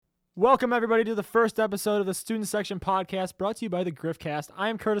Welcome, everybody, to the first episode of the Student Section Podcast brought to you by the Griffcast. I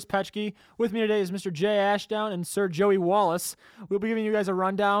am Curtis Petchke. With me today is Mr. Jay Ashdown and Sir Joey Wallace. We'll be giving you guys a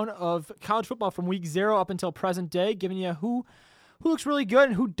rundown of college football from week 0 up until present day, giving you who looks really good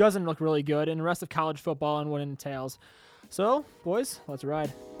and who doesn't look really good, and the rest of college football and what it entails. So, boys, let's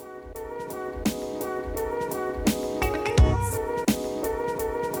ride.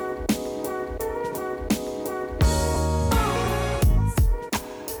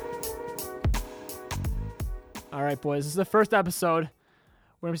 All right, boys, this is the first episode.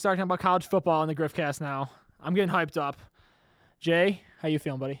 We're going to be talking about college football in the Griffcast now. I'm getting hyped up. Jay, how you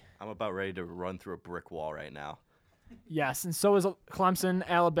feeling, buddy? I'm about ready to run through a brick wall right now. Yes, and so is Clemson,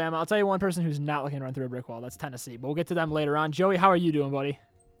 Alabama. I'll tell you one person who's not looking to run through a brick wall. That's Tennessee, but we'll get to them later on. Joey, how are you doing, buddy?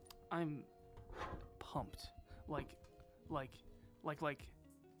 I'm pumped. Like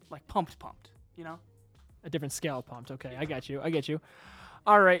pumped, you know? A different scale of pumped. Okay, I get you.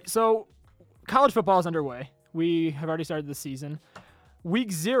 All right, so college football is underway. We have already started the season.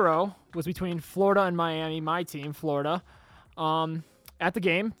 Week 0 was between Florida and Miami, my team, Florida. At the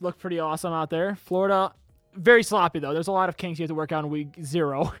game, looked pretty awesome out there. Florida, very sloppy, though. There's a lot of kinks you have to work out in week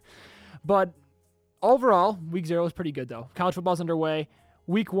 0. But overall, week 0 was pretty good, though. College football's underway.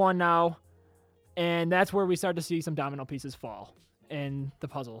 Week 1 now, and that's where we start to see some domino pieces fall in the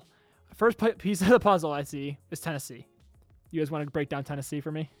puzzle. First piece of the puzzle I see is Tennessee. You guys want to break down Tennessee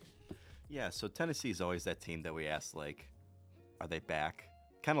for me? Yeah, so Tennessee is always that team that we ask, like, are they back?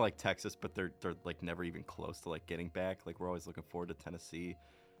 Kind of like Texas, but they're like never even close to like getting back. Like, we're always looking forward to Tennessee,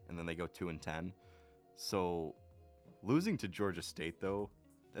 and then they go 2-10. So losing to Georgia State, though,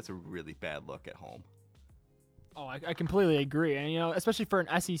 that's a really bad look at home. Oh, I completely agree. And, especially for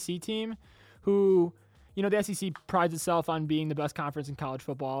an SEC team who, the SEC prides itself on being the best conference in college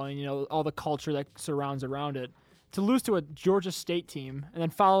football and, all the culture that surrounds around it. To lose to a Georgia State team and then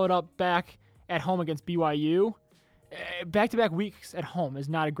follow it up back at home against BYU, back-to-back weeks at home is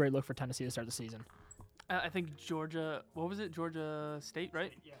not a great look for Tennessee to start the season. I think Georgia State,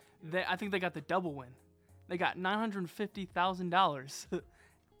 right? Yeah. I think they got the double win. They got $950,000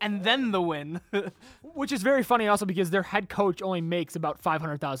 and then the win. Which is very funny also because their head coach only makes about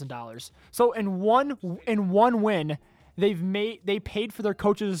 $500,000. So in one win, they paid for their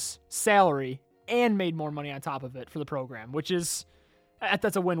coach's salary and made more money on top of it for the program, which is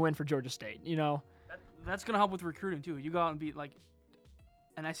that's a win-win for Georgia State. That's gonna help with recruiting too. You go out and beat like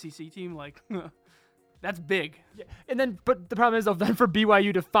an SEC team, like that's big. Yeah. And then, but the problem is though, then for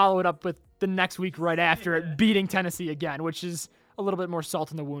BYU to follow it up with the next week right after it beating Tennessee again, which is a little bit more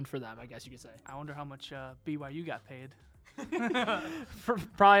salt in the wound for them, I guess you could say. I wonder how much BYU got paid. For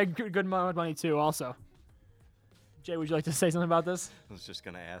probably a good amount of money too. Also, Jay, would you like to say something about this? I was just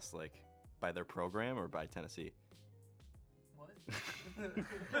gonna ask, like, by their program or by Tennessee? What?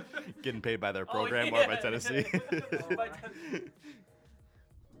 Getting paid by their program or by Tennessee?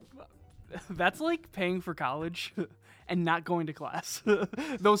 That's like paying for college and not going to class.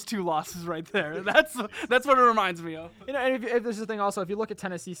 Those two losses right there. That's what it reminds me of. And if this is the thing also, if you look at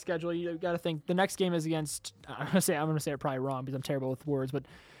Tennessee's schedule, you got to think the next game is against, I'm going to say it probably wrong because I'm terrible with words, but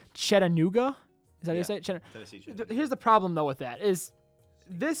Chattanooga? Is that how you say it? Tennessee. Here's the problem, though, with that is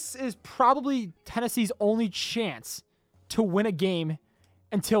this is probably Tennessee's only chance to win a game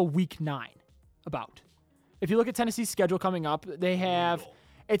until week 9, about. If you look at Tennessee's schedule coming up, they have,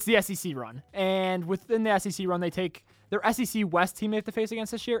 it's the SEC run. And within the SEC run, they take, their SEC West team they have to face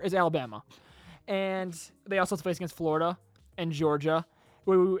against this year is Alabama. And they also have to face against Florida and Georgia.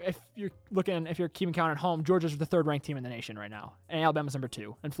 If you're keeping count at home, Georgia's the 3rd ranked team in the nation right now. And Alabama's number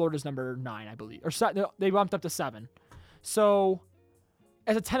 2. And Florida's number 9, I believe. Or they bumped up to 7. So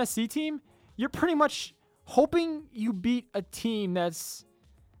as a Tennessee team, you're pretty much hoping you beat a team that's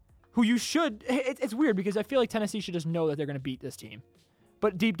who you should. It's weird because I feel like Tennessee should just know that they're going to beat this team.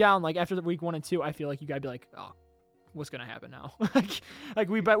 But deep down, like after the week 1 and 2, I feel like you got to be like, oh, what's going to happen now? like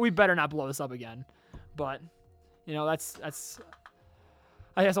we better not blow this up again. But, that's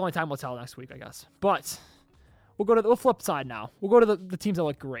I guess only time will tell next week, I guess. But we'll flip side now. We'll go to the teams that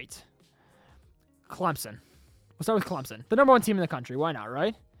look great. Clemson. We'll start with Clemson, the number 1 team in the country. Why not,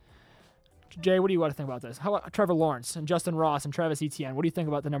 right? Jay, what do you want to think about this? How about Trevor Lawrence and Justin Ross and Travis Etienne? What do you think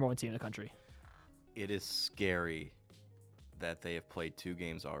about the number 1 team in the country? It is scary that they have played 2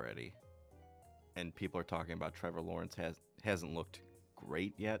 games already, and people are talking about Trevor Lawrence hasn't looked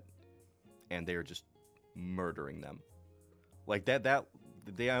great yet, and they are just murdering them. Like that.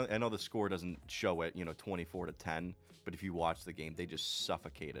 I know the score doesn't show it, 24-10, but if you watch the game, they just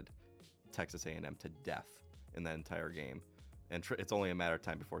suffocated Texas A&M to death in that entire game. And it's only a matter of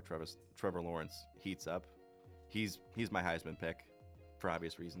time before Trevor Lawrence heats up. He's my Heisman pick. for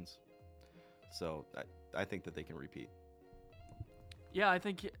obvious reasons. So I think that they can repeat. Yeah, I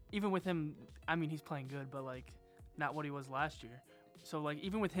think even with him, I mean, he's playing good, but like not what he was last year. So like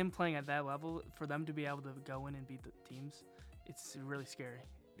even with him playing at that level, for them to be able to go in and beat the teams, it's really scary.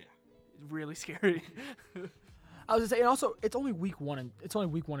 Yeah. Really scary. I was gonna say, and also it's only week 1 and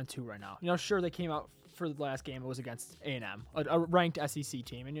 2 right now. Sure, they came out for the last game. It was against A&M, a ranked SEC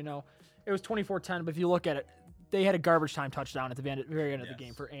team, and it was 24-10. But if you look at it, they had a garbage time touchdown at the very end of the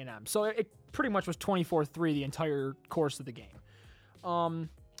game for A&M. So it pretty much was 24-3 the entire course of the game.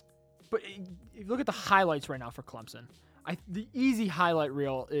 But if you look at the highlights right now for Clemson, the easy highlight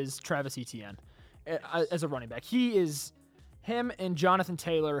reel is Travis Etienne as a running back. Him and Jonathan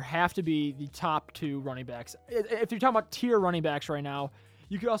Taylor have to be the top 2 running backs. If you're talking about tier running backs right now,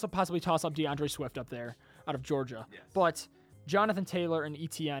 you could also possibly toss up DeAndre Swift up there out of Georgia. Yes. But Jonathan Taylor and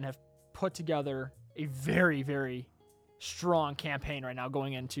Etienne have put together a very, very strong campaign right now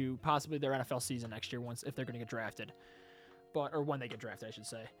going into possibly their NFL season next year if they're going to get drafted. Or when they get drafted, I should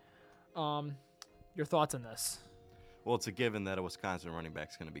say. Your thoughts on this? Well, it's a given that a Wisconsin running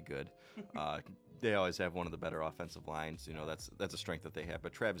back's going to be good. They always have one of the better offensive lines. That's a strength that they have.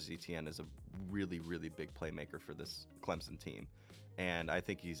 But Travis Etienne is a really, really big playmaker for this Clemson team. And I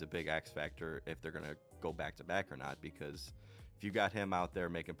think he's a big X factor if they're going to go back-to-back or not, because if you got him out there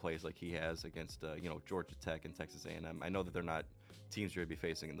making plays like he has against Georgia Tech and Texas A&M, I know that they're not teams you're going to be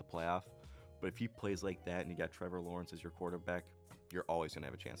facing in the playoff, but if he plays like that and you got Trevor Lawrence as your quarterback, you're always going to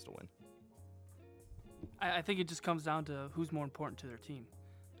have a chance to win. I think it just comes down to who's more important to their team.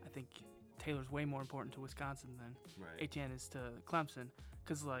 I think Taylor's way more important to Wisconsin than Etienne is to Clemson,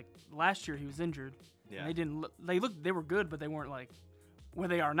 because like last year he was injured. Yeah. And they were good, but they weren't like where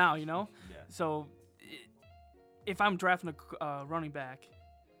they are now. Yeah. So if I'm drafting a running back,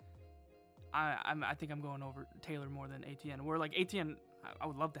 I think I'm going over Taylor more than Etienne. Where like Etienne, I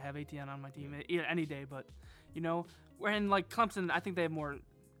would love to have Etienne on my team any day, but where in like Clemson, I think they have more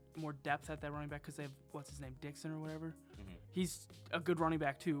depth at that running back because they have what's his name, Dixon or whatever. Mm-hmm. He's a good running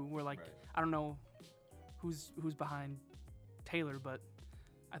back too. Where like I don't know who's behind Taylor, but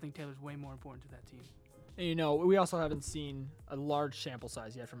I think Taylor's way more important to that team. And we also haven't seen a large sample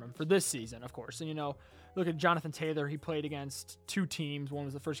size yet from him for this season, of course. And look at Jonathan Taylor. He played against 2 teams. One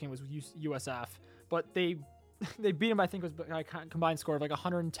was the first game was USF, but they beat him. I think it was a combined score of like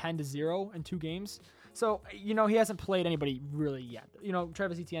 110-0 in 2 games. So he hasn't played anybody really yet.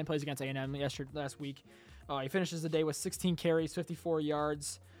 Travis Etienne plays against A&M last week. He finishes the day with 16 carries, 54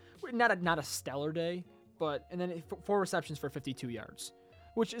 yards. Not a stellar day, and then 4 receptions for 52 yards,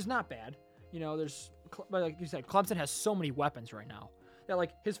 which is not bad. Like you said, Clemson has so many weapons right now. That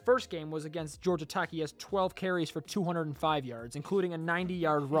like his first game was against Georgia Tech. He has 12 carries for 205 yards, including a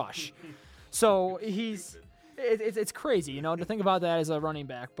 90-yard rush. So it's crazy, to think about that as a running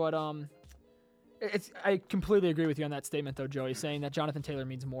back. But I completely agree with you on that statement, though, Joey, saying that Jonathan Taylor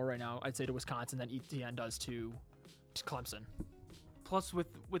means more right now, I'd say, to Wisconsin than Etienne does to Clemson. Plus, with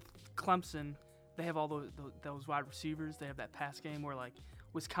Clemson, they have all those wide receivers. They have that pass game where, like,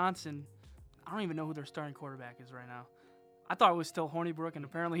 Wisconsin, I don't even know who their starting quarterback is right now. I thought it was still Hornibrook, and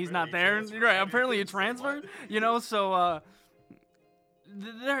apparently he's not there. Right? Apparently he transferred. So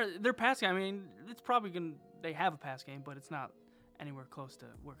their pass game. I mean, it's probably they have a pass game, but it's not anywhere close to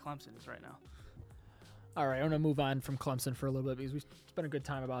where Clemson is right now. All right, I'm going to move on from Clemson for a little bit because we spent a good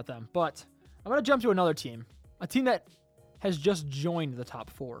time about them. But I'm going to jump to another team, a team that has just joined the top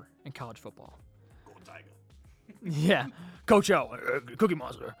 4 in college football. Go Tiger. Yeah, Coach O, Cookie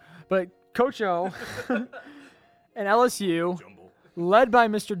Monster. But Coach O and LSU, led by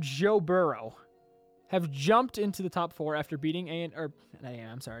Mr. Joe Burrow, have jumped into the top 4 after beating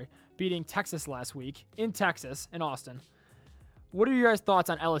beating Texas last week in Texas, in Austin. What are your guys' thoughts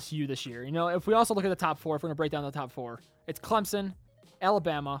on LSU this year? If we also look at the top 4, if we're going to break down the top 4, it's Clemson,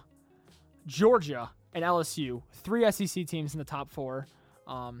 Alabama, Georgia, and LSU. 3 SEC teams in the top 4.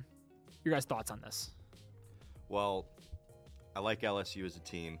 Your guys' thoughts on this? Well, I like LSU as a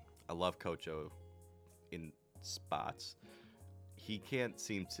team. I love Coach O in spots. He can't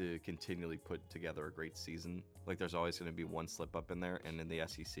seem to continually put together a great season. Like, there's always going to be one slip up in there, and in the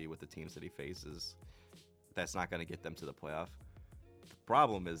SEC with the teams that he faces, that's not going to get them to the playoff. The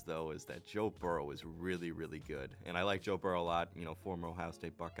problem is that Joe Burrow is really, really good. And I like Joe Burrow a lot, former Ohio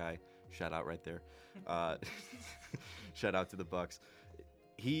State Buckeye. Shout out right there. Shout out to the Bucks.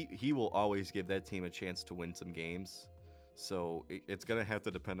 He will always give that team a chance to win some games. So it's going to have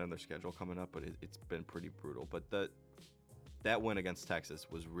to depend on their schedule coming up, but it's been pretty brutal. But that win against Texas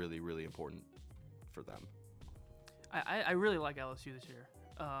was really, really important for them. I really like LSU this year.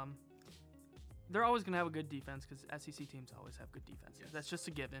 they're always going to have a good defense because SEC teams always have good defenses. Yes. That's just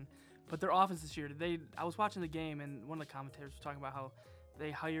a given. But their offense this year, I was watching the game, and one of the commentators was talking about how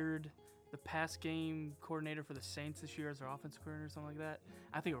they hired the pass game coordinator for the Saints this year as their offensive coordinator or something like that.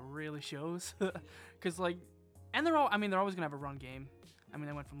 I think it really shows. Because, and they're always going to have a run game. I mean,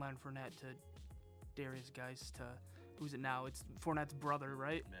 they went from Leonard Fournette to Darius Geis to, who's it now? It's Fournette's brother,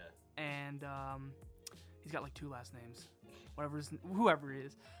 right? Yeah. And he's got 2 last names. Whoever he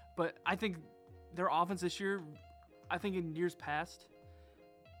is. But I think their offense this year, I think in years past,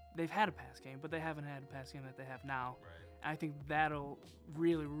 they've had a pass game, but they haven't had a pass game that they have now. Right. And I think that'll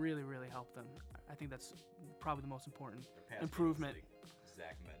really, really, really help them. I think that's probably the most important improvement.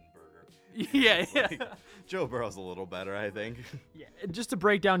 Zach Mettenberger. Yeah. Joe Burrow's a little better, I think. Yeah, just to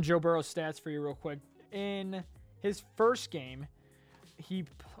break down Joe Burrow's stats for you real quick. In his first game,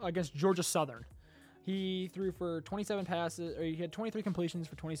 against Georgia Southern, he threw for 27 passes, or he had 23 completions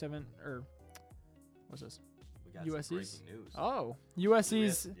for 27, or what's this? We got USC's? some breaking news. Oh,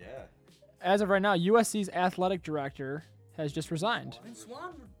 USC's. Yeah. As of right now, USC's athletic director has just resigned. Lynn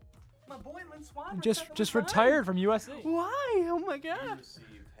Swan, my boy Lynn Swan. Just retired from USC. Why? Oh my He God. received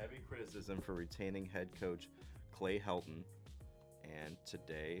heavy criticism for retaining head coach Clay Helton, and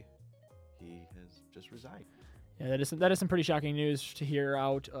today he has just resigned. Yeah, that is some pretty shocking news to hear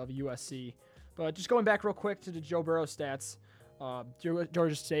out of USC. But just going back real quick to the Joe Burrow stats,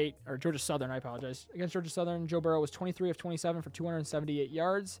 Georgia Southern, I apologize. Against Georgia Southern, Joe Burrow was 23 of 27 for 278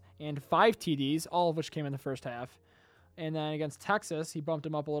 yards and 5 TDs, all of which came in the first half. And then against Texas, he bumped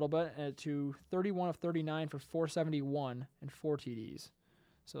him up a little bit to 31 of 39 for 471 and 4 TDs.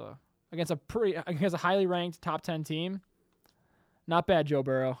 So against a highly ranked top 10 team, not bad, Joe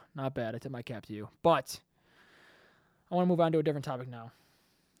Burrow. Not bad. I tip my cap to you. But I want to move on to a different topic now.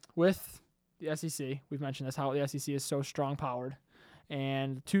 With the SEC, we've mentioned this, how the SEC is so strong-powered.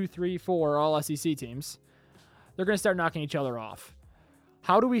 And 2, 3, 4 all SEC teams, they're going to start knocking each other off.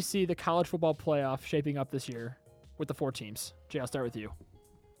 How do we see the college football playoff shaping up this year with the 4 teams? Jay, I'll start with you.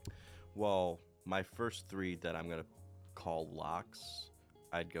 Well, my first 3 that I'm going to call locks,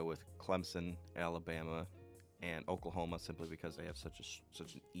 I'd go with Clemson, Alabama, and Oklahoma, simply because they have such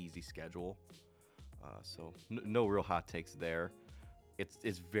an easy schedule. So no real hot takes there.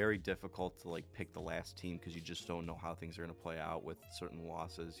 It's very difficult to pick the last team because you just don't know how things are going to play out with certain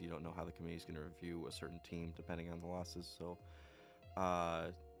losses. You don't know how the committee is going to review a certain team depending on the losses. So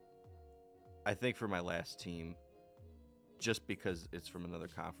I think for my last team, just because it's from another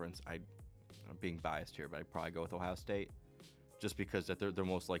conference, I'm being biased here, but I'd probably go with Ohio State, just because that they're the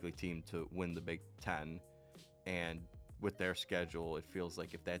most likely team to win the Big Ten, and with their schedule, it feels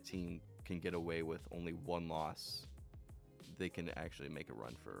like if that team can get away with only 1 loss, they can actually make a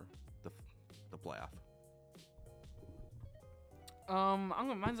run for the playoff.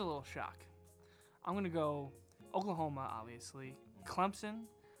 Mine's a little shock. I'm gonna go Oklahoma, obviously. Clemson.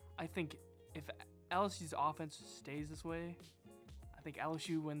 I think if LSU's offense stays this way, I think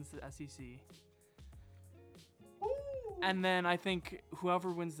LSU wins the SEC. Ooh. And then I think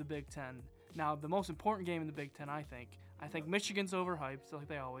whoever wins the Big Ten. Now, the most important game in the Big Ten, I think Michigan's overhyped, like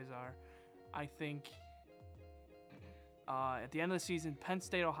they always are. I think at the end of the season, Penn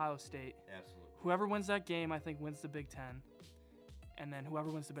State, Ohio State. Absolutely. Whoever wins that game, I think, wins the Big Ten. And then whoever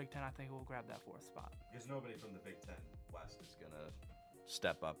wins the Big Ten, I think, will grab that 4th spot. Because nobody from the Big Ten West is going to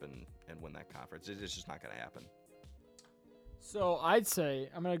step up and win that conference. It's just not going to happen. So I'd say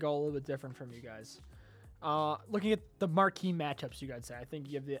I'm going to go a little bit different from you guys. Looking at the marquee matchups, you guys say, I think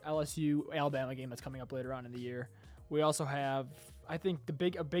you have the LSU-Alabama game that's coming up later on in the year. We also have, I think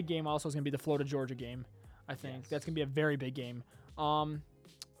a big game also is going to be the Florida-Georgia game. I think that's going to be a very big game.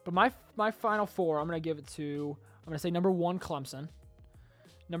 But my final 4, I'm going to say number 1, Clemson.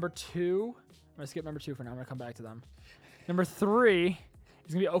 Number 2, I'm going to skip number 2 for now. I'm going to come back to them. Number 3 is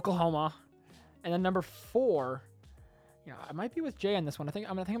going to be Oklahoma. And then number 4, I might be with Jay on this one. I think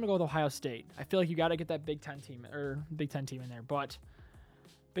I'm going to go with Ohio State. I feel like you got to get that Big Ten team in there. But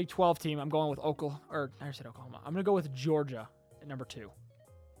Big 12 team, I'm going with Oklahoma. I'm going to go with Georgia at number 2.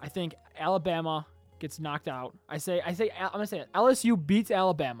 I think Alabama gets knocked out. I'm going to say it. LSU beats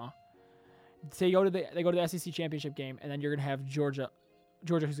Alabama. They go to the SEC championship game, and then you're going to have Georgia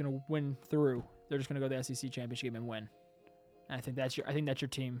who's going to win through. They're just going to go to the SEC championship game and win. And I think that's your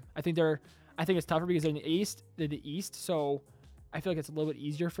team. I think it's tougher because they're in the East, so I feel like it's a little bit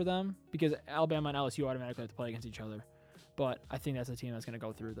easier for them because Alabama and LSU automatically have to play against each other. But I think that's the team that's going to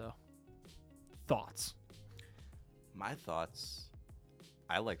go through, though. Thoughts? My thoughts,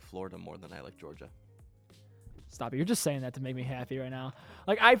 I like Florida more than I like Georgia. Stop it. You're just saying that to make me happy right now.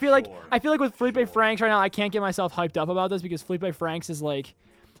 I feel like with Felipe Franks right now, I can't get myself hyped up about this because Felipe Franks is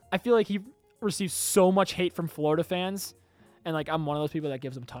I feel like receives so much hate from Florida fans, and like I'm one of those people that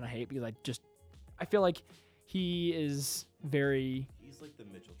gives him a ton of hate because I feel like he is very. He's like the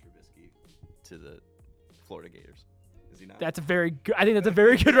Mitchell Trubisky to the Florida Gators. Is he not? That's a very good. I think that's a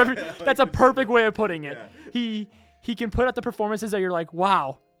very good. That's a perfect way of putting it. Yeah. He can put up the performances that you're like,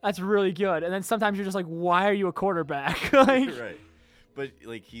 wow, that's really good, and then sometimes you're just like, why are you a quarterback? Like, right. But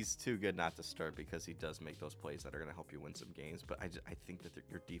like he's too good not to start because he does make those plays that are going to help you win some games. But I think that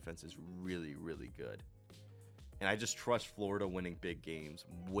your defense is really, really good. And I just trust Florida winning big games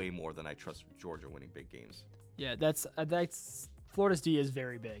way more than I trust Georgia winning big games. Yeah, that's Florida's D is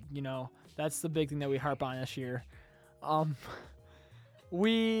very big. You know, that's the big thing that we harp on this year. I'd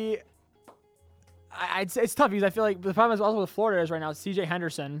say it's tough because I feel like the problem is also with Florida is right now C.J.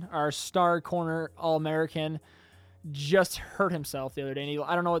 Henderson, our star corner All-American, just hurt himself the other day. And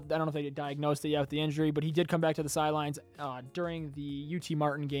I don't know if they diagnosed it yet with the injury, but he did come back to the sidelines during the UT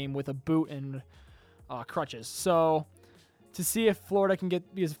Martin game with a boot and crutches. So to see if Florida can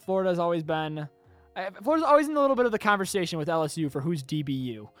get, because Florida's always in a little bit of the conversation with LSU for who's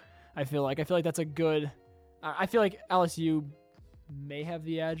DBU. I feel like that's a good. I feel like LSU may have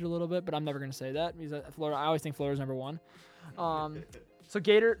the edge a little bit, but I'm never going to say that because Florida. I always think Florida's number one. So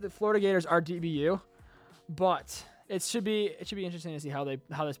the Florida Gators are DBU, but it should be interesting to see how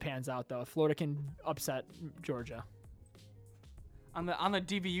this pans out though. If Florida can upset Georgia. On the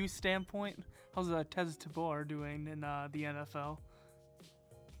DBU standpoint, how's Tez Tabor doing in the NFL?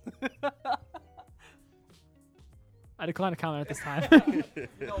 I decline to comment at this time.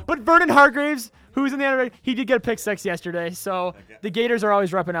 But Vernon Hargreaves, who's in the NFL, he did get a pick 6 yesterday. So the Gators are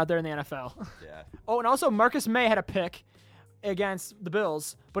always repping out there in the NFL. Yeah. Oh, and also Marcus May had a pick against the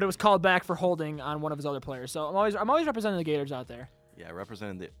Bills, but it was called back for holding on one of his other players. So I'm always representing the Gators out there. Yeah,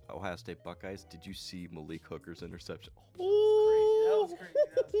 representing the Ohio State Buckeyes. Did you see Malik Hooker's interception? That was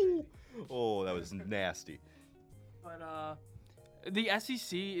crazy. Oh, that was nasty. But the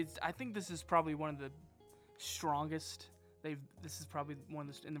SEC is. I think this is probably one of the strongest. This is probably one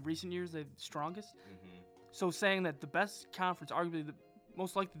of the, in the recent years the strongest. Mm-hmm. So saying that the best conference, arguably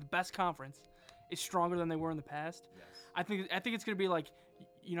most likely the best conference, is stronger than they were in the past. Yes. I think it's gonna be like,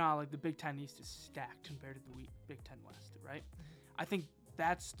 you know, how like the Big Ten East is stacked compared to the Big Ten West, right? I think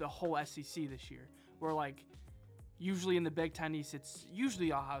that's the whole SEC this year. Where like usually in the Big Ten East, it's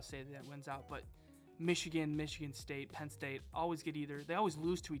usually Ohio State that wins out, but Michigan State, Penn State always they always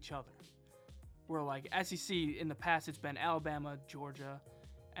lose to each other. Where like SEC in the past, it's been Alabama, Georgia,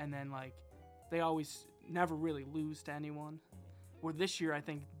 and then like they always never really lose to anyone. Where this year, I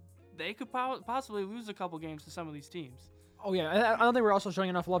think they could possibly lose a couple games to some of these teams. Oh yeah, I don't think we're also showing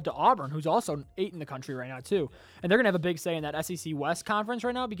enough love to Auburn, who's also 8 in the country right now too, and they're gonna have a big say in that SEC West conference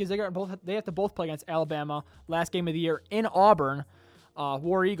right now because they have to both play against Alabama last game of the year in Auburn,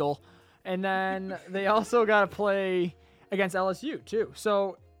 War Eagle, and then they also got to play against LSU too.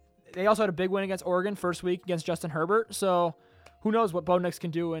 So they also had a big win against Oregon first week against Justin Herbert. So who knows what Bo Nix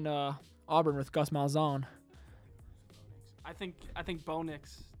can do in Auburn with Gus Malzahn. I think Bo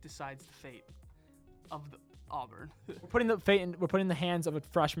Nix decides the fate of the Auburn. We're putting the hands of a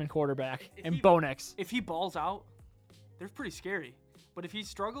freshman quarterback and Bo Nix. If he balls out, they're pretty scary. But if he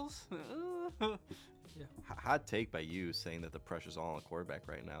struggles, yeah. Hot take by you saying that the pressure's all on the quarterback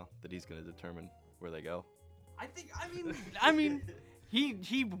right now, that he's going to determine where they go. I mean,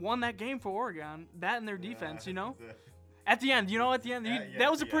 he won that game for Oregon. That and their defense, you know. At the end,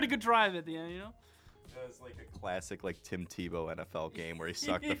 that was a pretty good drive at the end, you know. It was like a classic, like Tim Tebow NFL game where he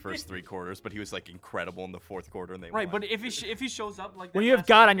sucked the first 3 quarters, but he was like incredible in the 4th quarter, and they won. But if he shows up like when you have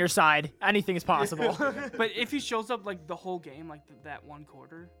God on your side, anything is possible. But if he shows up like the whole game, like that 1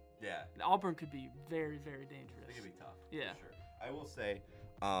 quarter, yeah, Auburn could be very, very dangerous. It could be tough. Yeah, for sure. I will say,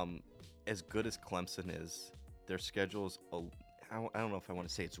 as good as Clemson is, their schedule's I don't know if I want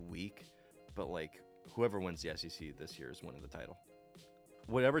to say it's weak, but like whoever wins the SEC this year is winning the title.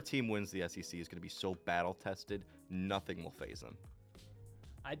 Whatever team wins the SEC is going to be so battle tested, nothing will phase them.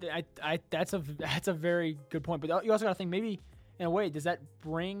 That's a very good point. But you also got to think maybe in a way, does that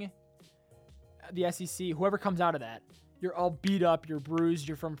bring the SEC, whoever comes out of that, you're all beat up, you're bruised,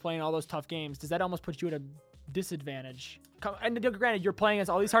 you're from playing all those tough games. Does that almost put you at a disadvantage? And granted, you're playing against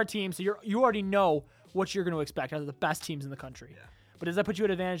all these hard teams, so you already know what you're going to expect out of the best teams in the country. Yeah. But does that put you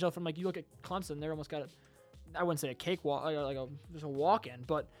at advantage though? From like you look at Clemson, they're almost got I wouldn't say a cakewalk, just a walk-in,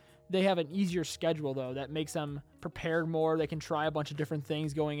 but they have an easier schedule though that makes them prepared more. They can try a bunch of different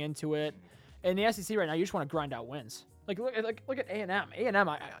things going into it. In the SEC right now, you just want to grind out wins. Like look at A&M. A&M,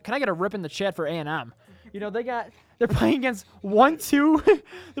 can I get a rip in the chat for A&M? You know they're playing against 1, 2.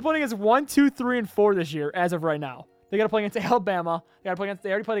 They're playing against 1, 2, 3, and 4 this year as of right now. They got to play against Alabama. They got to play against. They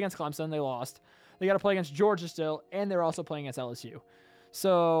already played against Clemson. They lost. They got to play against Georgia still, and they're also playing against LSU.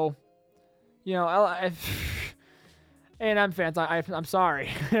 So, you know, A&M fans, I'm sorry.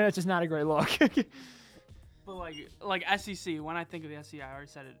 It's just not a great look. But like SEC, when I think of the SEC, I already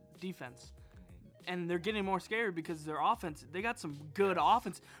said it, defense. And they're getting more scary because their offense, they got some good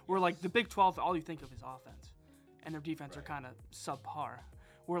offense. Where like the Big 12, all you think of is offense. And their defense are kind of subpar.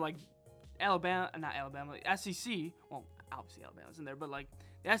 Where like not Alabama, SEC, well, obviously Alabama's in there, but like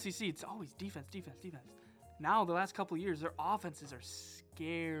the SEC, it's always defense. Now, the last couple of years, their offenses are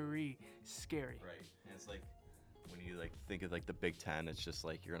scary. Right. And it's like, when you like think of like the Big Ten, it's just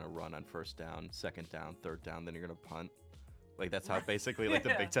like you're gonna run on first down, second down, third down, then you're gonna punt. Like that's how basically like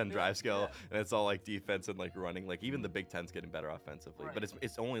the Big Ten drives go, and it's all like defense and like running. Like even the Big Ten's getting better offensively, but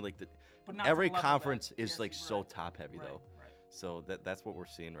it's only like every conference is like so top heavy though. Right. So that's what we're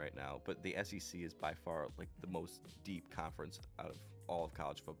seeing right now. But the SEC is by far like the most deep conference out of all of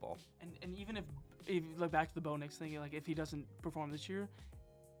college football. And even if you look back to the Bo Nix thing, like if he doesn't perform this year,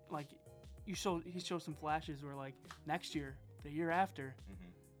 like he shows some flashes where like next year, the year after,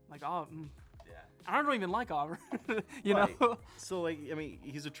 like I don't even like Auburn, you know. So like I mean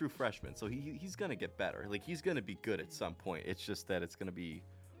he's a true freshman, so he's gonna get better. Like he's gonna be good at some point. It's just that it's gonna be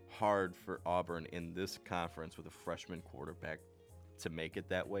hard for Auburn in this conference with a freshman quarterback to make it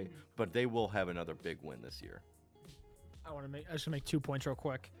that way. But they will have another big win this year. I should make 2 points real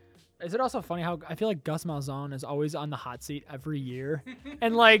quick. Is it also funny how I feel like Gus Malzahn is always on the hot seat every year,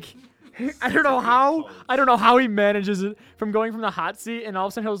 and like I don't know how he manages it from going from the hot seat and all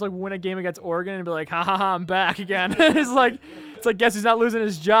of a sudden he'll just like win a game against Oregon and be like, ha ha ha, I'm back again. it's like guess he's not losing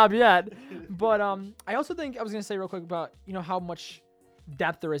his job yet. But I also think I was gonna say real quick about how much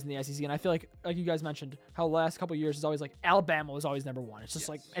depth there is in the SEC, and I feel like you guys mentioned how the last couple of years is always like Alabama was always number one. It's just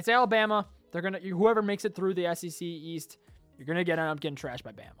like it's Alabama. They're gonna whoever makes it through the SEC East, you're gonna end up getting trashed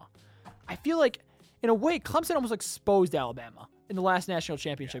by Bama. I feel like in a way Clemson almost exposed Alabama in the last national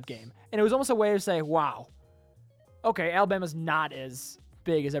championship game, and it was almost a way to say, wow, okay, Alabama's not as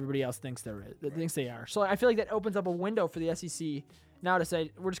big as everybody else thinks thinks they are. So I feel like that opens up a window for the SEC now to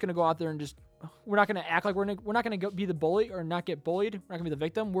say we're just gonna go out there and just. We're not going to act like we're not going to be the bully or not get bullied. We're not going to be the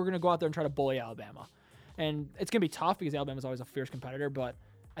victim. We're going to go out there and try to bully Alabama. And it's going to be tough because Alabama's always a fierce competitor, but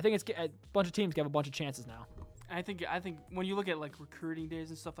I think it's a bunch of teams have a bunch of chances now. I think when you look at like recruiting days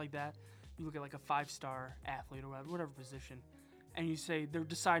and stuff like that, you look at like a 5-star athlete or whatever position, and you say they're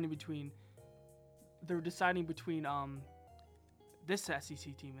deciding between this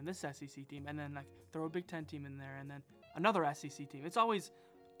SEC team and this SEC team, and then like throw a Big Ten team in there and then another SEC team. It's always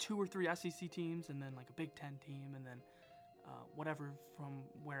 2 or 3 SEC teams and then like a Big Ten team and then whatever from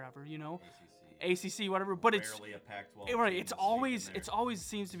wherever, ACC, whatever. But it's a Pac-12 right. It's always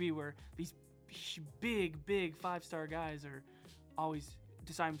seems to be where these big 5-star guys are always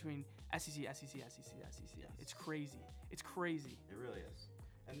deciding between SEC. It's crazy. It really is.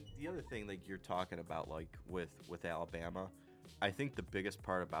 And the other thing like you're talking about like with Alabama, I think the biggest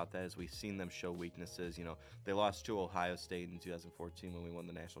part about that is we've seen them show weaknesses. They lost to Ohio State in 2014 when we won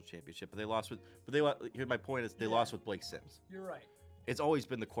the national championship. Here my point is they lost with Blake Sims. You're right. It's always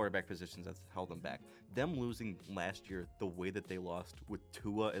been the quarterback positions that's held them back. Them losing last year, the way that they lost with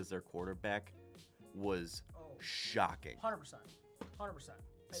Tua as their quarterback was shocking. 100%.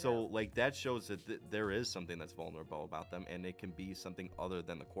 So like that shows that there is something that's vulnerable about them, and it can be something other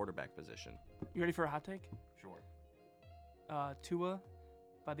than the quarterback position. You ready for a hot take? Sure. Tua,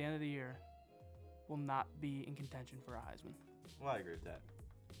 by the end of the year, will not be in contention for a Heisman. Well, I agree with that.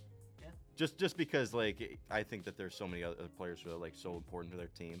 Yeah. Just because, like, I think that there's so many other players who are, like, so important to their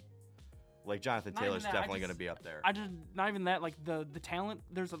team. Like, Jonathan Taylor's definitely going to be up there. Not even that, like, the talent,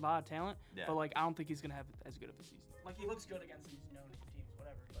 there's a lot of talent, yeah. But, like, I don't think he's going to have as good of a season. Like, he looks good against these known teams,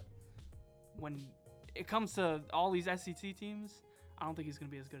 whatever, but when it comes to all these SEC teams, I don't think he's going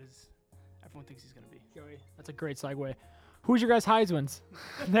to be as good as everyone thinks he's going to be. Joey, that's a great segue. Who's your guys' Heismans?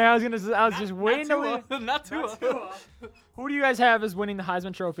 I was just waiting to win. Not Tua. Who do you guys have as winning the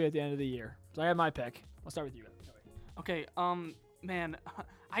Heisman Trophy at the end of the year? So I have my pick. I'll start with you. Okay. Man,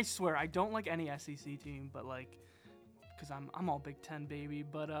 I swear I don't like any SEC team, but like, cause I'm all Big Ten baby.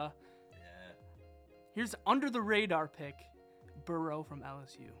 But here's under the radar pick, Burrow from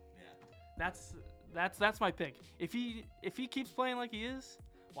LSU. Yeah. That's my pick. If he keeps playing like he is,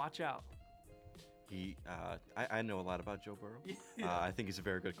 watch out. I know a lot about Joe Burrow. Yeah. I think he's a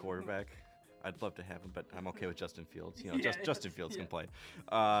very good quarterback. I'd love to have him, but I'm okay with Justin Fields. Justin Fields can play.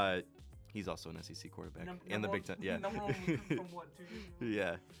 He's also an SEC quarterback in the Big Ten. Yeah. Number one from what, 2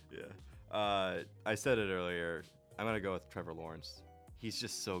 years ago? Yeah. I said it earlier. I'm gonna go with Trevor Lawrence. He's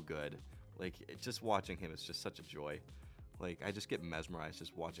just so good. Like just watching him is just such a joy. Like I just get mesmerized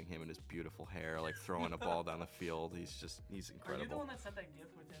just watching him and his beautiful hair, like throwing a ball down the field. He's Are you the incredible. one that sent that gift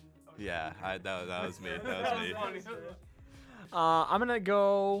with him? Yeah, that was me. That was me. I'm gonna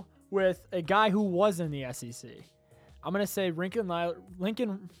go with a guy who was in the SEC. I'm gonna say Lincoln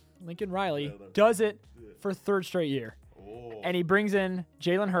Riley does it for third straight year, and he brings in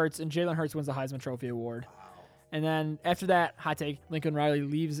Jalen Hurts, and Jalen Hurts wins the Heisman Trophy award. And then after that, hot take, Lincoln Riley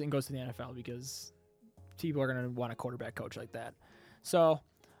leaves and goes to the NFL because people are gonna want a quarterback coach like that. So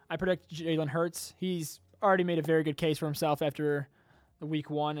I predict Jalen Hurts. He's already made a very good case for himself after the week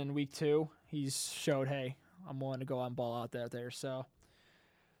 1 and week 2. He's showed, hey, I'm willing to go out and ball out there. So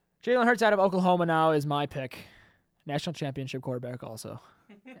Jalen Hurts out of Oklahoma now is my pick. National championship quarterback also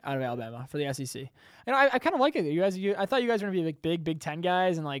out of Alabama for the SEC. And I kind of like it. I thought you guys were going to be like Big Ten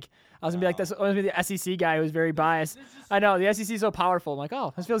guys, and like I was going to be like this. I was going to be the SEC guy who was very biased. I know, the SEC is so powerful. I'm like,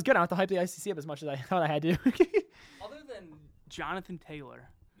 oh, this feels good. I don't have to hype the SEC up as much as I thought I had to. Other than Jonathan Taylor,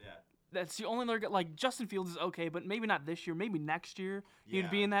 Yeah. that's the only other guy. Like, Justin Fields is okay, but maybe not this year. Maybe next year he'd Yeah.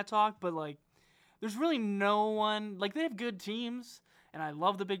 be in that talk. But, like, there's really no one. Like, they have good teams, and I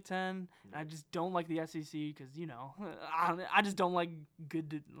love the Big Ten. And I just don't like the SEC because, you know, I just don't like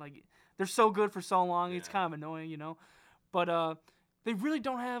like, they're so good for so long. It's Yeah. kind of annoying, you know. But they really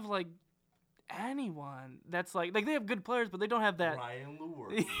don't have, like, anyone that's like they have good players, but they don't have that. Ryan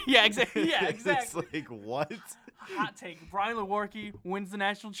Lewerke. Yeah, exactly. Yeah, exactly. It's like what? Hot take: Brian Lewerke wins the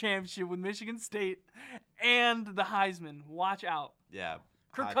national championship with Michigan State and the Heisman. Watch out, Yeah.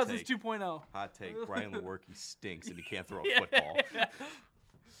 Kirk hot Cousins take. 2.0. Hot take. Brian Lewerke stinks and he can't throw a Yeah. football.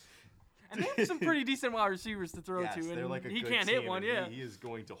 And they have some pretty decent wide receivers to throw Yes, to, they're and like a he good can't team, hit one. and Yeah, he is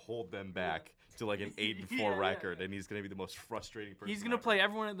going to hold them back to like an 8-4 Yeah. record, and he's going to be the most frustrating person. he's gonna ever. play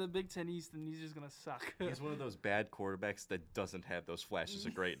everyone in the Big Ten East, and he's just gonna suck. He's one of those bad quarterbacks that doesn't have those flashes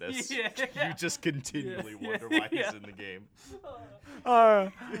of greatness. Yeah. You just continually Yeah. wonder why Yeah. he's in the game. All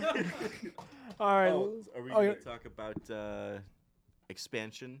right. Are we oh, going yeah. to talk about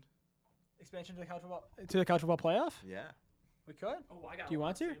expansion? Expansion to the college football playoff. Yeah. We could. Oh, I got Do you a lot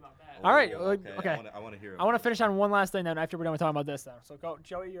want say to? about that. All right, Oh, okay. I want to hear. I want to finish on one last thing then after we're done with talking about this. Then, so go,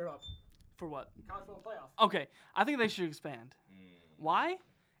 Joey, you're up. For what? College football playoff. Okay, I think they should expand. Why?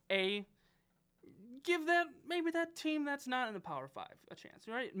 Give that team that's not in the Power 5 a chance,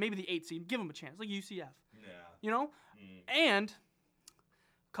 right? Maybe the 8 seed, give them a chance, like UCF. Yeah. You know? And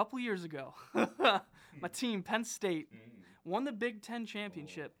a couple years ago, my team, Penn State, won the Big Ten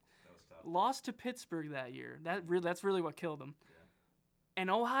championship, That was tough. lost to Pittsburgh that year. That's really what killed them.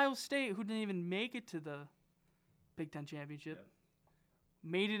 And Ohio State, who didn't even make it to the Big Ten championship,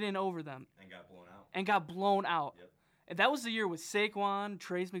 made it in over them And got blown out. Yep. Yep. And that was the year with Saquon,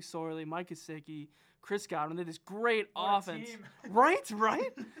 Trace McSorley, Mike Gesicki, Chris Godwin. They had this great What a offense. team. Right?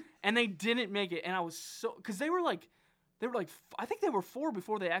 And they didn't make it. And I was so, because they were like, I think they were 4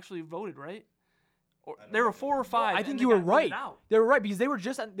 before they actually voted, right? Or I don't they were know. 4 or 5. I and think they you were got voted right. out. They were right because they were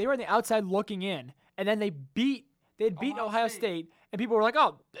on the outside looking in, and then they had beaten Ohio Ohio State. State, and people were like,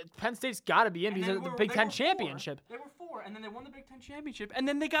 "Oh, Penn State's got to be in And because they of the were- Big they Ten were 4. championship." They were 4, and then they won the Big Ten championship, and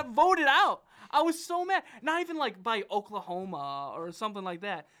then they got voted out. I was so mad. Not even like by Oklahoma or something like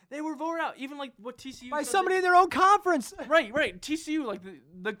that. They were voted out. Even like what TCU By said somebody in their own conference. Right. TCU, like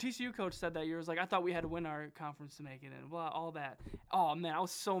the TCU coach said that year, was like, I thought we had to win our conference to make it, and blah, all that. Oh man, I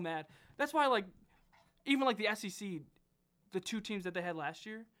was so mad. That's why, like, even like the SEC, the 2 teams that they had last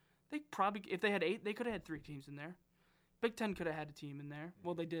year, they probably, if they had 8, they could have had 3 teams in there. Big Ten could have had a team in there.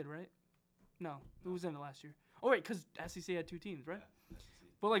 Well, they did, right? No, who was in it last year? Oh wait, because SEC had 2 teams, right?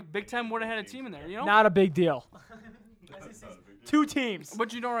 But like Big Ten would have had a team in there, you know? Not a big deal. 2 teams.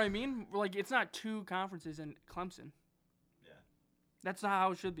 But you know what I mean? Like, it's not 2 conferences in Clemson. Yeah. That's not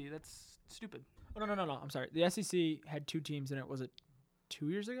how it should be. That's stupid. Oh, no. I'm sorry. The SEC had 2 teams in it. Was it 2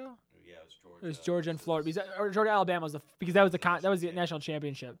 years ago? Yeah, it was Georgia. It was Georgia and Florida. Or Georgia, Alabama was because that was the national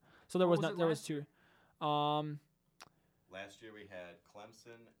championship. So there What was was not it there was last 2. Last year we had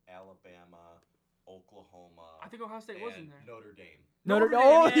Clemson, Alabama, Oklahoma. I think Ohio State was in and there. Notre Dame. Notre Dame. Dame,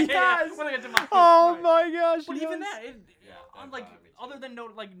 Oh yeah, yeah. yes. When I got to my- Oh right. my gosh. But yes. even that, Yeah, that like bothered me too. other than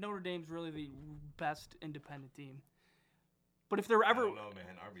Notre Dame's really the best independent team. But if there were ever, I don't know,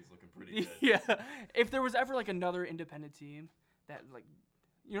 man. Army's looking pretty good. yeah, if there was ever like another independent team that like,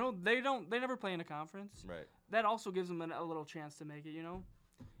 you know, they never play in a conference. Right. That also gives them a little chance to make it, you know,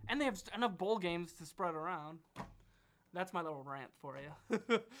 and they have enough bowl games to spread around. That's my little rant for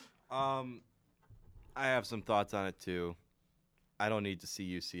you. I have some thoughts on it too. I don't need to see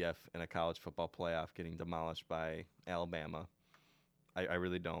UCF in a college football playoff getting demolished by Alabama. I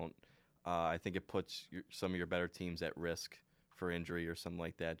really don't. I think it puts some of your better teams at risk for injury or something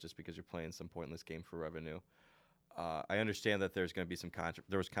like that, just because you're playing some pointless game for revenue. I understand that there's going to be some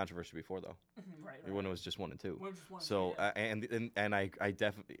there was controversy before though. Right. When it was just 1 and 2. When it was just 1 and 2, So yeah. and I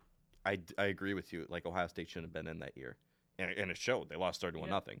definitely I agree with you. Like Ohio State shouldn't have been in that year, and it showed. They lost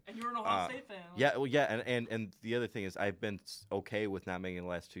 31-0. And you were an Ohio State fan. Yeah, well, yeah, and the other thing is I've been okay with not making the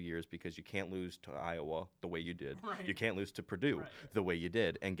last 2 years because you can't lose to Iowa the way you did. Right. You can't lose to Purdue Right. the way you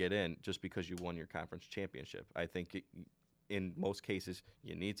did and get in just because you won your conference championship. I think in most cases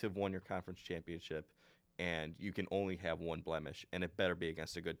you need to have won your conference championship, and you can only have one blemish, and it better be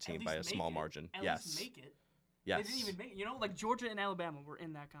against a good team by a small margin. At yes. least make it. Yes. They didn't even make it. You know, like Georgia and Alabama were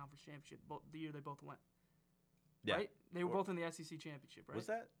in that conference championship the year they both went. Yeah. Right? They were both in the SEC championship, right? Was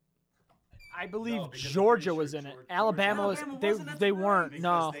that? I believe No, because I'm Georgia pretty was sure in it. Georgia- Alabama was. Alabama They wasn't, that's they right. weren't. Because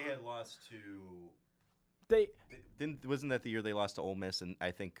No. they had lost to. They. Wasn't that the year they lost to Ole Miss, and I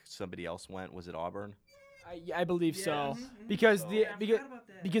think somebody else went? Was it Auburn? I believe Yeah. so. Mhm. Because So- the Yeah, I because forgot about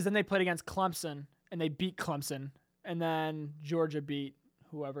that. because then they played against Clemson and they beat Clemson, and then Georgia beat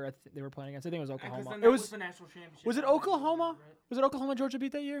whoever they were playing against. I think it was And 'cause Oklahoma. then It that was the national championship. was it that year, Oklahoma? right? Was it Oklahoma Georgia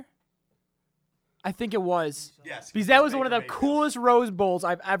beat that year? I think it was. So- Yes. Because that was one of the coolest Rose Bowls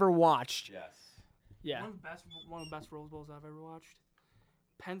I've ever watched. Yes. Yeah. One of the best Rose Bowls I've ever watched.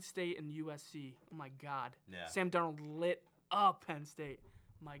 Penn State and USC. Oh my God. Yeah. Sam Darnold lit up Penn State.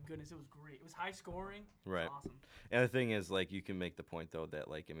 My goodness, it was great. It was high scoring. It was Right. Awesome. And the thing is, like, you can make the point though that,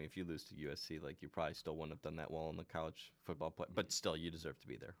 like, I mean, if you lose to USC, like, you probably still wouldn't have done that well in the college football play, but still, you deserve to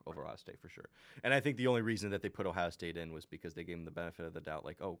be there over Ohio State for sure. And I think the only reason that they put Ohio State in was because they gave them the benefit of the doubt.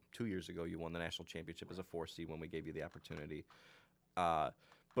 Like, oh, 2 years ago you won the national championship as a 4 seed when we gave you the opportunity. But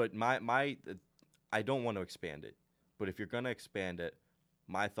I don't want to expand it. But if you're gonna expand it,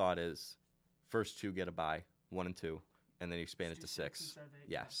 my thought is, first 2 get a bye, 1 and 2, and then you expand it to 6. instead of 8,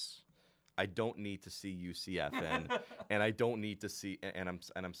 Yes. I don't need to see UCF in, and I don't need to see. And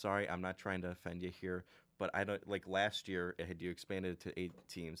I'm sorry, I'm not trying to offend you here, but I don't like last year. Had you expanded it to 8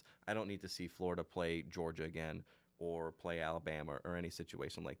 teams, I don't need to see Florida play Georgia again or play Alabama or any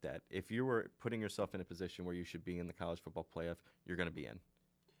situation like that. If you were putting yourself in a position where you should be in the college football playoff, you're going to be in.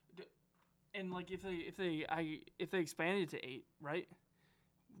 And like if they expanded it to 8, right?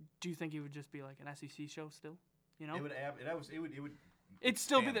 Do you think it would just be like an SEC show still? You know, It would. it'd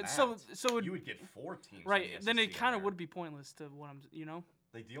still be that. So it, You would get 4 teams. right. Then it kind of would be pointless to what I'm. You know.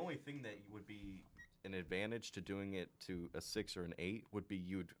 Like the only thing that would be an advantage to doing it to a 6 or an 8 would be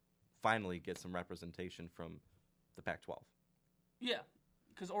you'd finally get some representation from the Pac-12. Yeah.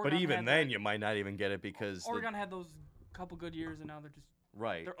 Because But even then, you might not even get it because Oregon had those couple good years, and now they're just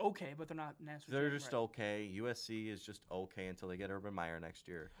right. they're okay, but they're not national. They're champions, just right. okay. USC is just okay until they get Urban Meyer next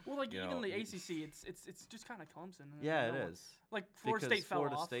year. Well, like you even know, the ACC, it's just kind of Clemson. Yeah, You know, it is. Like Florida Because State fell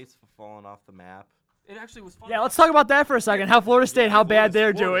Florida off. State's fallen off the map. It actually was fun. Yeah, let's talk about that for a second. How Florida State, how bad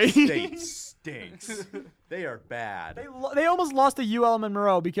they're Florida doing. State stinks. They are bad. They almost lost to UL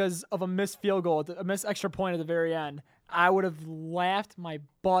Monroe because of a missed field goal, a missed extra point at the very end. I would have laughed my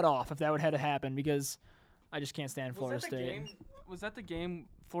butt off if that would have had because I just can't stand Florida State. Was that the game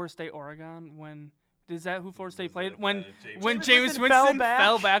Florida State Oregon when? Is that who Florida State played? that When Jameis when Winston Jameis fell Winston back?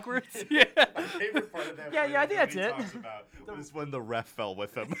 fell backwards? Yeah. My favorite part of that Yeah, play yeah, I think that that's nobody it. talks about was when the ref fell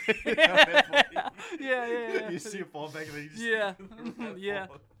with him. Yeah. You see him fall back and then you just Yeah. the ref Yeah.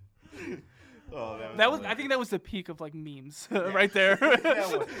 fall. Oh, That was. I think that was the peak of like memes right there.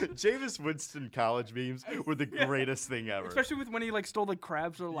 Jameis Winston college memes were the greatest thing ever. Especially with when he like stole like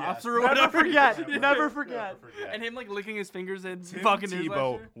crabs or Yes. lobster or Never whatever. forget. Yeah. Never forget. And him like licking his fingers and Tim fucking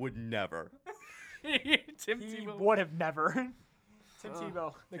Tebow would never. Tim He Tebow. would have never. Tim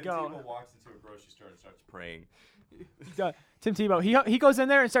Tebow, the Tim go. Tebow walks into a grocery store and starts praying. Tim Tebow. He goes in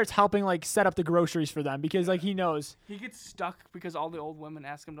there and starts helping like set up the groceries for them because like he knows. He gets stuck because all the old women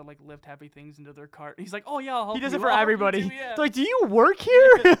ask him to like lift heavy things into their cart. He's like, "Oh yeah, I'll help He does you. it for I'll help you everybody. too, yeah." It's like, do you work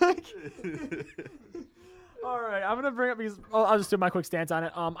here? All right, I'm gonna bring up because I'll just do my quick stance on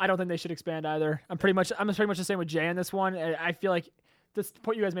it. I don't think they should expand either. I'm pretty much the same with Jay on this one. I feel like this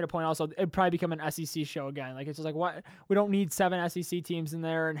point you guys made a point also. It'd probably become an SEC show again. Like it's just like what we don't need 7 SEC teams in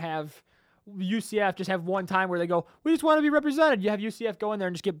there and have UCF just have one time where they go, we just want to be represented. You have UCF go in there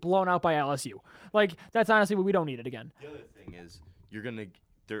and just get blown out by LSU. Like that's honestly what we don't need it again. The other thing is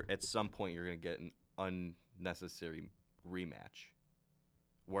at some point you're gonna get an unnecessary rematch.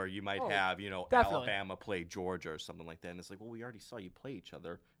 Where you might have, definitely. Alabama play Georgia or something like that. And it's like, well, we already saw you play each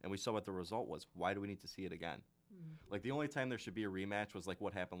other, and we saw what the result was. Why do we need to see it again? Like, the only time there should be a rematch was, like,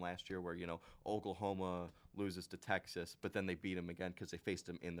 what happened last year where, Oklahoma loses to Texas, but then they beat them again because they faced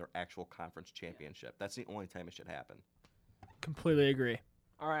them in their actual conference championship. That's the only time it should happen. Completely agree.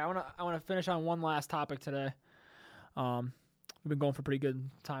 All right, I want to finish on one last topic today. We've been going for a pretty good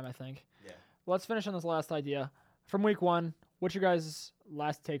time, I think. Yeah. Let's finish on this last idea. From week 1, what's your guys'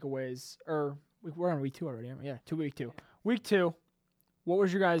 last takeaways? Or we're on week 2 already, aren't we? Yeah, week 2. Week 2, what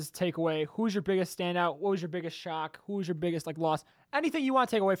was your guys' takeaway? Who's your biggest standout? What was your biggest shock? Who was your biggest loss? Anything you want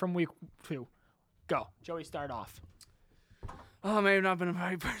to take away from week 2. Go. Joey, start off. Oh, I may have not been the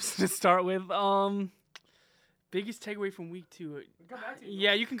right person to start with. Biggest takeaway from week 2.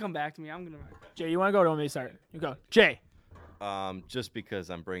 Yeah, you can come back to me. I'm gonna. Jay, you want to go or do you want me to start? You go. Jay. Just because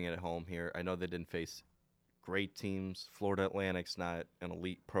I'm bringing it home here, I know they didn't face great teams. Florida Atlantic's not an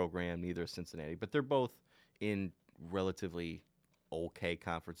elite program, neither is Cincinnati, but they're both in relatively okay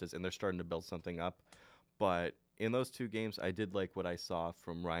conferences, and they're starting to build something up. But in those 2 games, I did like what I saw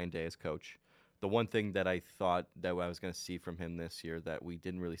from Ryan Day as coach. The one thing that I thought that I was going to see from him this year that we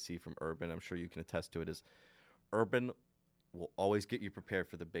didn't really see from Urban, I'm sure you can attest to it, is Urban will always get you prepared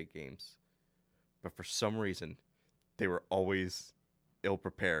for the big games. But for some reason, they were always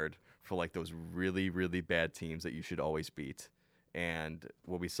ill-prepared for those really, really bad teams that you should always beat. And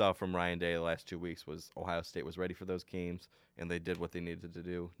what we saw from Ryan Day the last 2 weeks was Ohio State was ready for those games, and they did what they needed to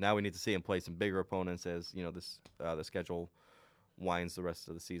do. Now we need to see him play some bigger opponents as the schedule winds the rest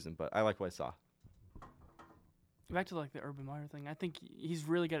of the season. But I like what I saw. Back to the Urban Meyer thing. I think he's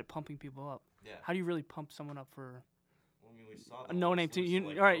really good at pumping people up. Yeah. How do you really pump someone up for We saw a no-name team?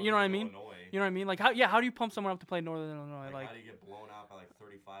 All right, you know what I mean? You know what I mean? How do you pump someone up to play Northern Illinois? how do you get blown out by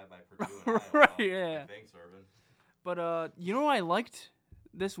 35 by Purdue and Iowa? Right, yeah. Thanks, Urban. But you know what I liked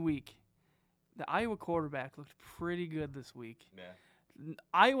this week? The Iowa quarterback looked pretty good this week. Yeah.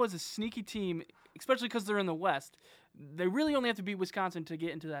 Iowa's a sneaky team, especially because they're in the West. They really only have to beat Wisconsin to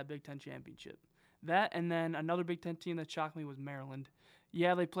get into that Big Ten championship. That and then another Big Ten team that shocked me was Maryland.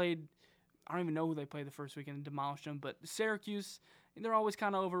 Yeah, they played. I don't even know who they played the first week and demolished them. But Syracuse, they're always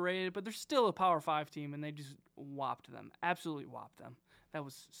kind of overrated, but they're still a Power 5 team, and they just whopped them. Absolutely whopped them. That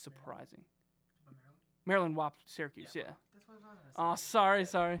was surprising. Maryland whopped Syracuse, yeah. Oh, sorry.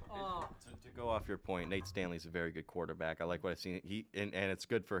 To go off your point, Nate Stanley's a very good quarterback. I like what I've seen. And it's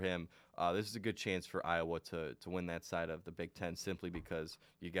good for him. This is a good chance for Iowa to win that side of the Big Ten simply because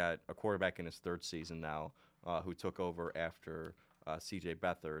you got a quarterback in his 3rd season now who took over after C.J.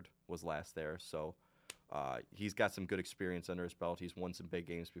 Beathard was last there. So he's got some good experience under his belt. He's won some big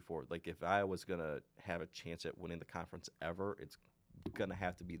games before. If Iowa's going to have a chance at winning the conference ever, it's going to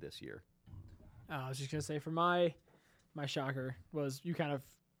have to be this year. I was just going to say, for my shocker was, you kind of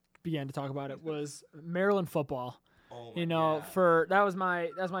began to talk about it, was Maryland football. Oh That was my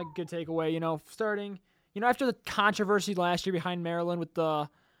good takeaway. Starting, after the controversy last year behind Maryland with the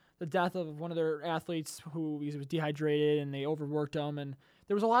death of one of their athletes who was dehydrated and they overworked him, and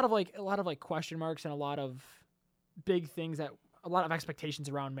there was a lot of question marks and a lot of big things, a lot of expectations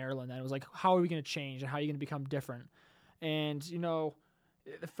around Maryland. And it was how are we going to change and how are you going to become different? And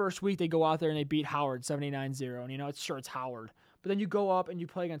the first week they go out there and they beat Howard 79-0, and it's Howard, but then you go up and you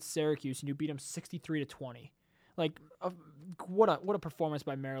play against Syracuse and you beat them 63-20. What a performance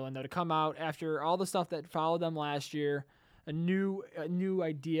by Maryland, though, to come out after all the stuff that followed them last year, a new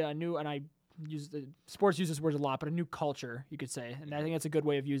idea, and I use the sports use this word a lot, but a new culture, you could say, and I think that's a good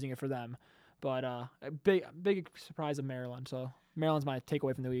way of using it for them. But a big surprise of Maryland. So Maryland's my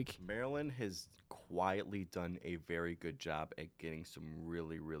takeaway from the week. Maryland has quietly done a very good job at getting some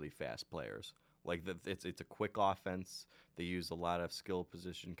really, really fast players. It's a quick offense. They use a lot of skill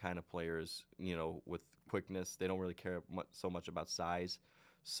position kind of players, with quickness. They don't really care so much about size,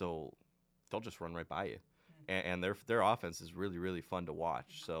 so they'll just run right by you. And their offense is really, really fun to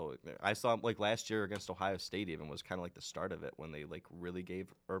watch. So I saw last year against Ohio State even was kind of the start of it when they really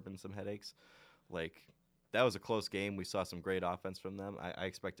gave Urban some headaches. That was a close game. We saw some great offense from them. I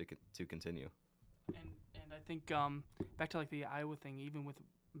expect it to continue. And I think back to the Iowa thing, even with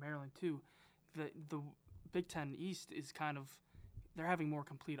Maryland too, the Big Ten East is kind of, they're having more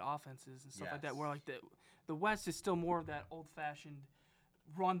complete offenses and stuff like that. Where the West is still more of that old-fashioned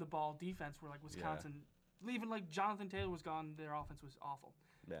run the ball defense, where Wisconsin, even Jonathan Taylor was gone, their offense was awful.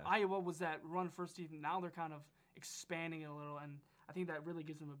 Yeah. Iowa was that run first team. Now they're kind of expanding it a little, and I think that really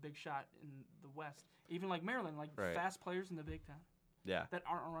gives them a big shot in the West. Even Maryland, fast players in the Big Ten. Yeah. That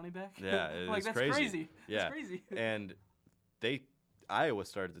aren't a running back. Yeah, it's that's crazy. Yeah. That's crazy. And Iowa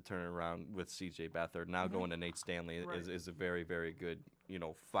started to turn it around with C.J. Beathard. Now going to Nate Stanley is a very, very good,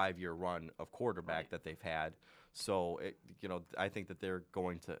 5-year run of quarterback that they've had. So, I think that they're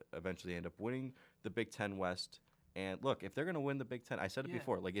going to eventually end up winning the Big Ten West. And look, if they're going to win the Big Ten, I said it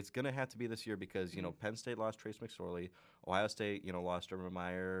before, it's going to have to be this year because, Penn State lost Trace McSorley. Ohio State, lost Urban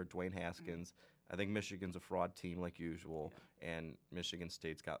Meyer, Dwayne Haskins. I think Michigan's a fraud team like usual. And Michigan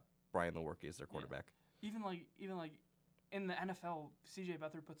State's got Brian Lewerke as their quarterback. Even in the NFL, C.J.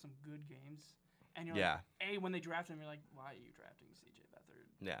 Beathard put some good games, and you're Yeah. like, when they drafted him, you're like, why are you drafting C.J.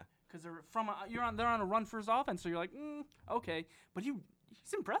 Beathard? Yeah. Because they're on a run for his offense, so you're like, okay, but he's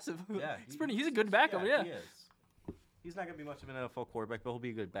impressive. Yeah. He's a good backup. Yeah. He is. He's not gonna be much of an NFL quarterback, but he'll be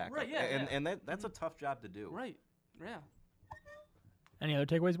a good backup. Right, yeah, And that's a tough job to do. Right. Yeah. Any other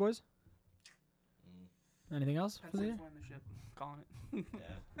takeaways, boys? Anything else? Penn for the year? State's winning the ship. Calling it.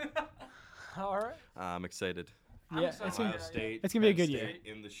 Yeah. All right. I'm excited. I'm Yeah, excited it's about gonna, that. State. it's gonna be a Penn good year. State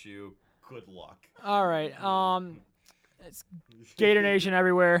in the shoe. Good luck. all right. It's Gator Nation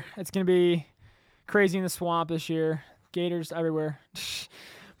everywhere. It's gonna be crazy in the swamp this year. Gators everywhere.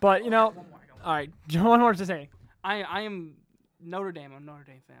 But One more, all right. One more to say. I am Notre Dame. I'm a Notre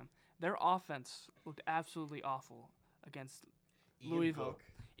Dame fan. Their offense looked absolutely awful against Louisville.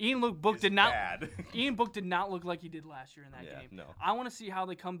 Ian Book did not. Bad. Ian Book did not look like he did last year in that game. No. I want to see how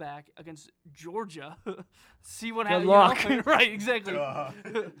they come back against Georgia. See what Good happens. luck. Right, exactly.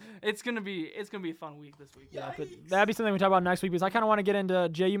 It's gonna be a fun week this week. Yeah, but that'd be something we talk about next week because I kind of want to get into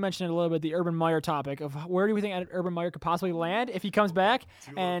Jay. You mentioned it a little bit, the Urban Meyer topic of where do we think Urban Meyer could possibly land if he comes back.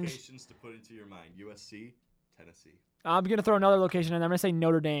 Two And locations to put into your mind: USC, Tennessee. I'm gonna throw another location in there. I'm gonna say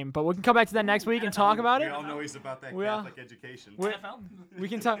Notre Dame, but we can come back to that next week and talk about We it. all know he's about that We all- Catholic education. NFL? We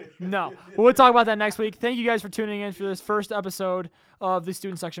can talk. No, we'll talk about that next week. Thank you guys for tuning in for this first episode of the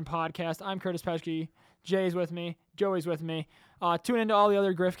Student Section Podcast. I'm Curtis Peschke. Jay's with me. Joey's with me. Tune into all the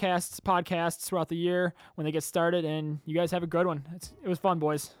other Griffcasts podcasts throughout the year when they get started, and you guys have a good one. It was fun,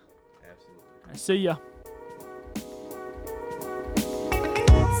 boys. Absolutely. See ya.